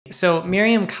So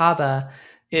Miriam Kaba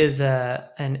is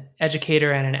an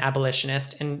educator and an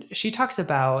abolitionist, and she talks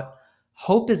about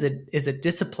hope is a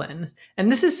discipline.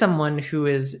 And this is someone who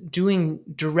is doing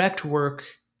direct work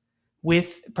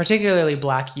with particularly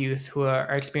Black youth who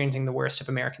are experiencing the worst of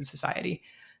American society.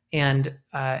 And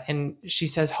she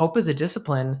says hope is a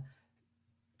discipline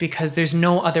because there's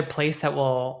no other place that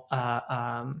will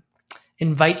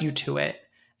invite you to it.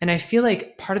 And I feel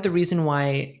like part of the reason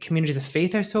why communities of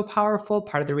faith are so powerful,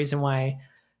 part of the reason why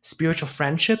spiritual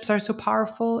friendships are so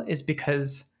powerful is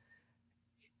because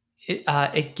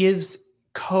it gives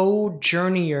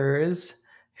co-journeyers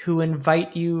who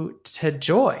invite you to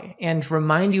joy and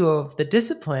remind you of the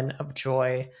discipline of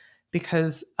joy.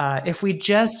 Because if we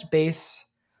just base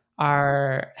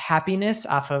our happiness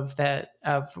off of that,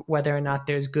 of whether or not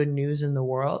there's good news in the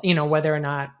world, whether or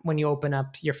not when you open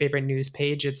up your favorite news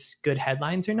page, it's good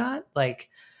headlines or not, like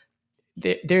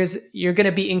you're going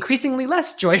to be increasingly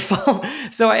less joyful.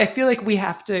 So I feel like we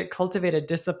have to cultivate a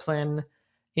discipline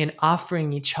in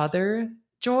offering each other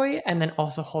joy and then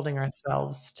also holding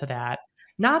ourselves to that,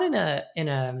 not in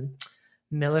a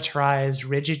militarized,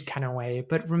 rigid kind of way,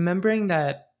 but remembering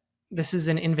that this is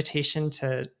an invitation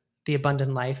to the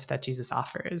abundant life that Jesus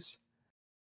offers.